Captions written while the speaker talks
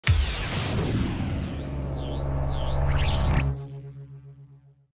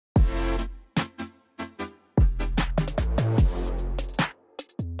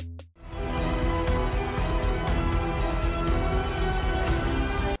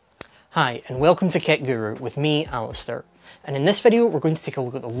Hi, and welcome to Kit Guru with me, Alistair. And in this video, we're going to take a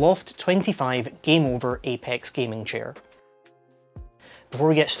look at the Loft 25 Game Over Apex Gaming Chair. Before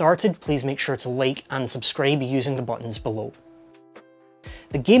we get started, please make sure to like and subscribe using the buttons below.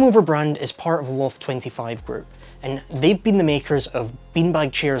 The Game Over brand is part of the Loft 25 group, and they've been the makers of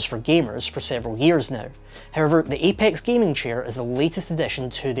beanbag chairs for gamers for several years now. However, the Apex Gaming Chair is the latest addition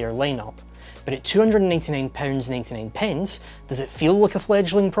to their lineup. But at £299.99, does it feel like a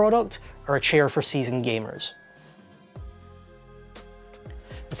fledgling product or a chair for seasoned gamers?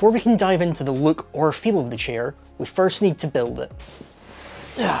 Before we can dive into the look or feel of the chair, we first need to build it.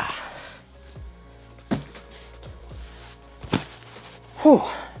 Whew,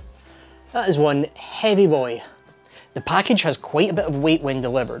 that is one heavy boy. The package has quite a bit of weight when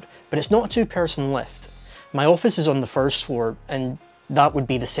delivered, but it's not a two-person lift. My office is on the first floor, and that would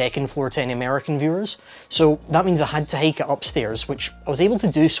be the second floor to any American viewers, so that means I had to hike it upstairs, which I was able to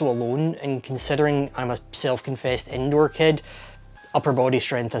do so alone, and considering I'm a self-confessed indoor kid, upper body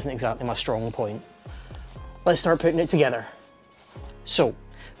strength isn't exactly my strong point. Let's start putting it together. So,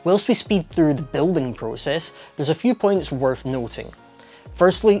 whilst we speed through the building process, there's a few points worth noting.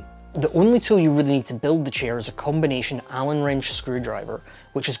 Firstly, the only tool you really need to build the chair is a combination Allen wrench screwdriver,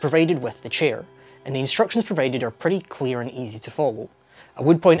 which is provided with the chair, and the instructions provided are pretty clear and easy to follow. I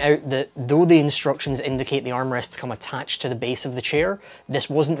would point out that though the instructions indicate the armrests come attached to the base of the chair, this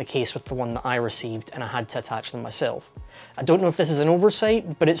wasn't the case with the one that I received and I had to attach them myself. I don't know if this is an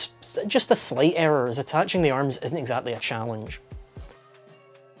oversight, but it's just a slight error as attaching the arms isn't exactly a challenge.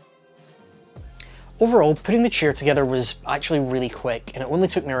 Overall, putting the chair together was actually really quick, and it only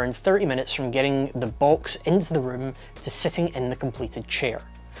took me around 30 minutes from getting the box into the room to sitting in the completed chair.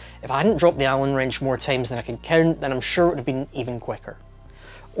 If I hadn't dropped the Allen wrench more times than I could count, then I'm sure it would have been even quicker.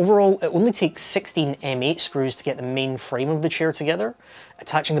 Overall, it only takes 16 M8 screws to get the main frame of the chair together.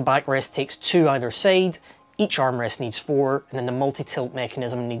 Attaching the backrest takes 2 either side, each armrest needs 4, and then the multi-tilt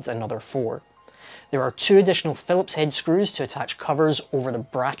mechanism needs another 4. There are 2 additional Phillips head screws to attach covers over the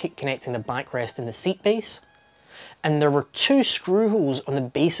bracket connecting the backrest and the seat base. And there were 2 screw holes on the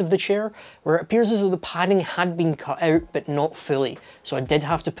base of the chair where it appears as though the padding had been cut out but not fully, so I did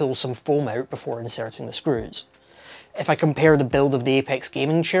have to pull some foam out before inserting the screws. If I compare the build of the Apex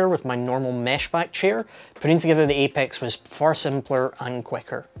gaming chair with my normal mesh back chair, putting together the Apex was far simpler and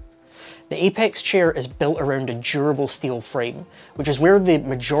quicker. The Apex chair is built around a durable steel frame, which is where the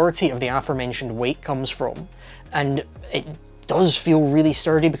majority of the aforementioned weight comes from, and it does feel really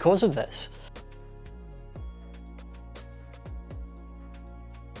sturdy because of this.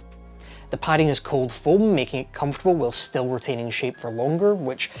 The padding is cold foam, making it comfortable while still retaining shape for longer,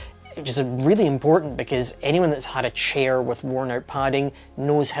 which is really important because anyone that's had a chair with worn out padding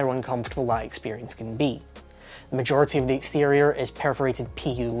knows how uncomfortable that experience can be. The majority of the exterior is perforated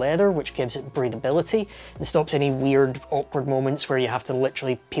PU leather, which gives it breathability and stops any weird, awkward moments where you have to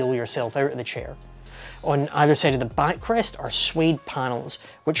literally peel yourself out of the chair. On either side of the backrest are suede panels,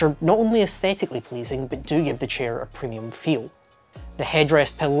 which are not only aesthetically pleasing, but do give the chair a premium feel. The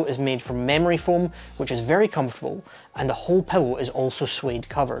headrest pillow is made from memory foam, which is very comfortable, and the whole pillow is also suede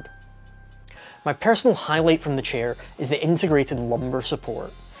covered. My personal highlight from the chair is the integrated lumbar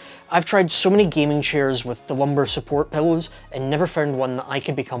support. I've tried so many gaming chairs with the lumbar support pillows and never found one that I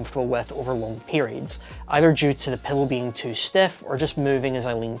could be comfortable with over long periods, either due to the pillow being too stiff or just moving as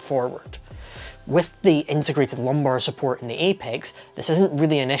I lean forward. With the integrated lumbar support in the Apex, this isn't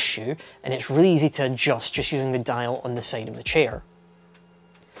really an issue, and it's really easy to adjust just using the dial on the side of the chair.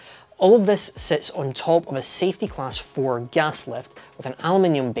 All of this sits on top of a Safety Class 4 gas lift with an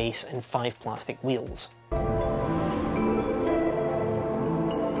aluminium base and 5 plastic wheels.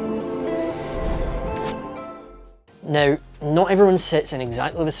 Now, not everyone sits in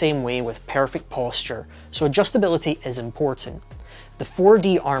exactly the same way with perfect posture, so adjustability is important. The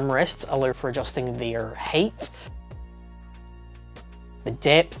 4D armrests allow for adjusting their height, the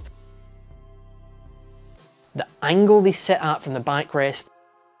depth, the angle they sit at from the backrest,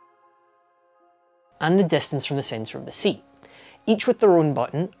 and the distance from the centre of the seat, each with their own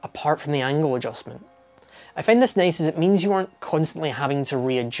button apart from the angle adjustment. I find this nice as it means you aren't constantly having to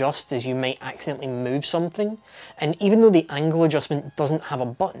readjust as you might accidentally move something, and even though the angle adjustment doesn't have a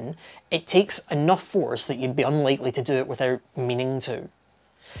button, it takes enough force that you'd be unlikely to do it without meaning to.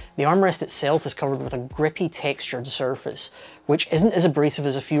 The armrest itself is covered with a grippy textured surface, which isn't as abrasive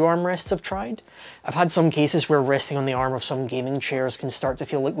as a few armrests I've tried. I've had some cases where resting on the arm of some gaming chairs can start to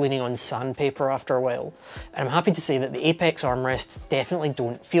feel like leaning on sandpaper after a while, and I'm happy to say that the Apex armrests definitely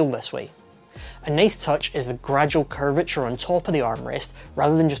don't feel this way. A nice touch is the gradual curvature on top of the armrest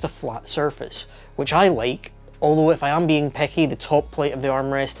rather than just a flat surface, which I like, although if I am being picky, the top plate of the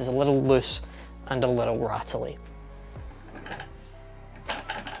armrest is a little loose and a little rattly.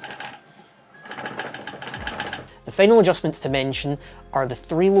 The final adjustments to mention are the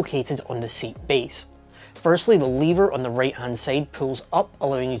three located on the seat base. Firstly, the lever on the right hand side pulls up,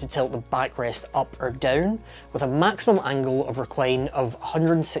 allowing you to tilt the backrest up or down, with a maximum angle of recline of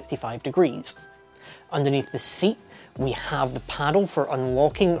 165 degrees. Underneath the seat, we have the paddle for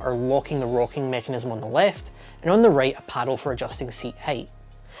unlocking or locking the rocking mechanism on the left, and on the right, a paddle for adjusting seat height.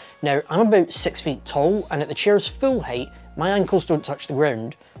 Now, I'm about 6 feet tall, and at the chair's full height, my ankles don't touch the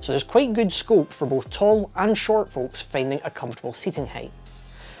ground, so there's quite good scope for both tall and short folks finding a comfortable seating height.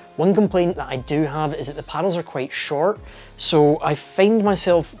 One complaint that I do have is that the paddles are quite short, so I find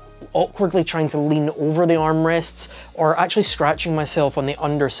myself awkwardly trying to lean over the armrests, or actually scratching myself on the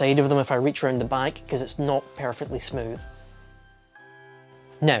underside of them if I reach around the back, because it's not perfectly smooth.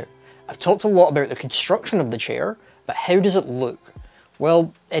 Now, I've talked a lot about the construction of the chair, but how does it look?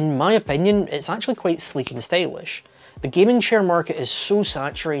 Well, in my opinion, it's actually quite sleek and stylish. The gaming chair market is so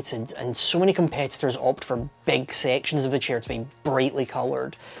saturated and so many competitors opt for big sections of the chair to be brightly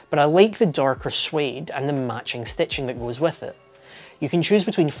coloured, but I like the darker suede and the matching stitching that goes with it. You can choose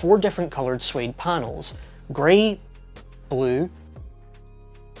between 4 different coloured suede panels: grey, blue,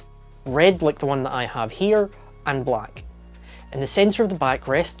 red like the one that I have here, and black. In the centre of the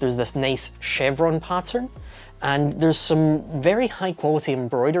backrest there's this nice chevron pattern, and there's some very high quality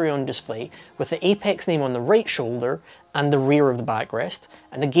embroidery on display with the Apex name on the right shoulder and the rear of the backrest,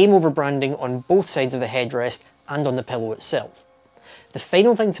 and the Game Over branding on both sides of the headrest and on the pillow itself. The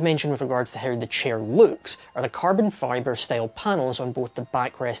final thing to mention with regards to how the chair looks are the carbon fibre style panels on both the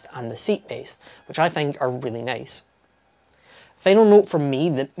backrest and the seat base, which I think are really nice. Final note from me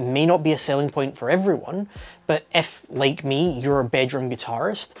that may not be a selling point for everyone, but if, like me, you're a bedroom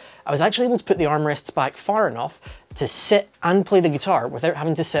guitarist, I was actually able to put the armrests back far enough to sit and play the guitar without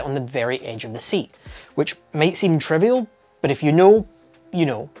having to sit on the very edge of the seat, which might seem trivial, but if you know, you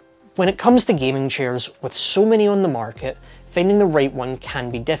know. When it comes to gaming chairs, with so many on the market, finding the right one can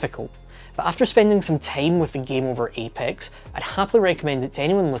be difficult. But after spending some time with the Game Over Apex, I'd happily recommend it to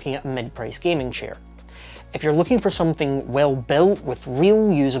anyone looking at a mid-price gaming chair. If you're looking for something well built with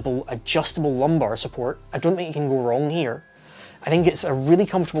real usable adjustable lumbar support, I don't think you can go wrong here. I think it's a really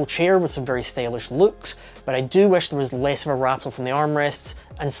comfortable chair with some very stylish looks, but I do wish there was less of a rattle from the armrests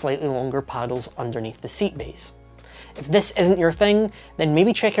and slightly longer paddles underneath the seat base. If this isn't your thing, then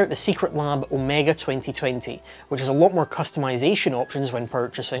maybe check out the Secret Lab Omega 2020, which has a lot more customization options when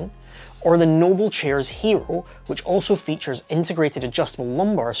purchasing, or the Noble Chairs Hero, which also features integrated adjustable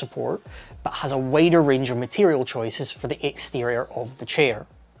lumbar support, but has a wider range of material choices for the exterior of the chair.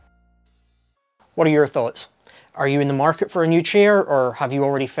 What are your thoughts? Are you in the market for a new chair, or have you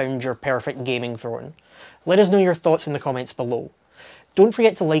already found your perfect gaming throne? Let us know your thoughts in the comments below. Don't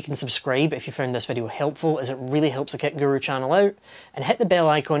forget to like and subscribe if you found this video helpful, as it really helps the Kit Guru channel out, and hit the bell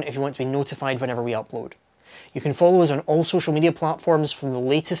icon if you want to be notified whenever we upload. You can follow us on all social media platforms from the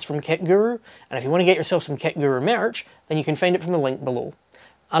latest from Kit Guru, and if you want to get yourself some Kit Guru merch, then you can find it from the link below.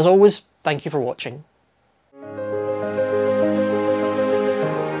 As always, thank you for watching.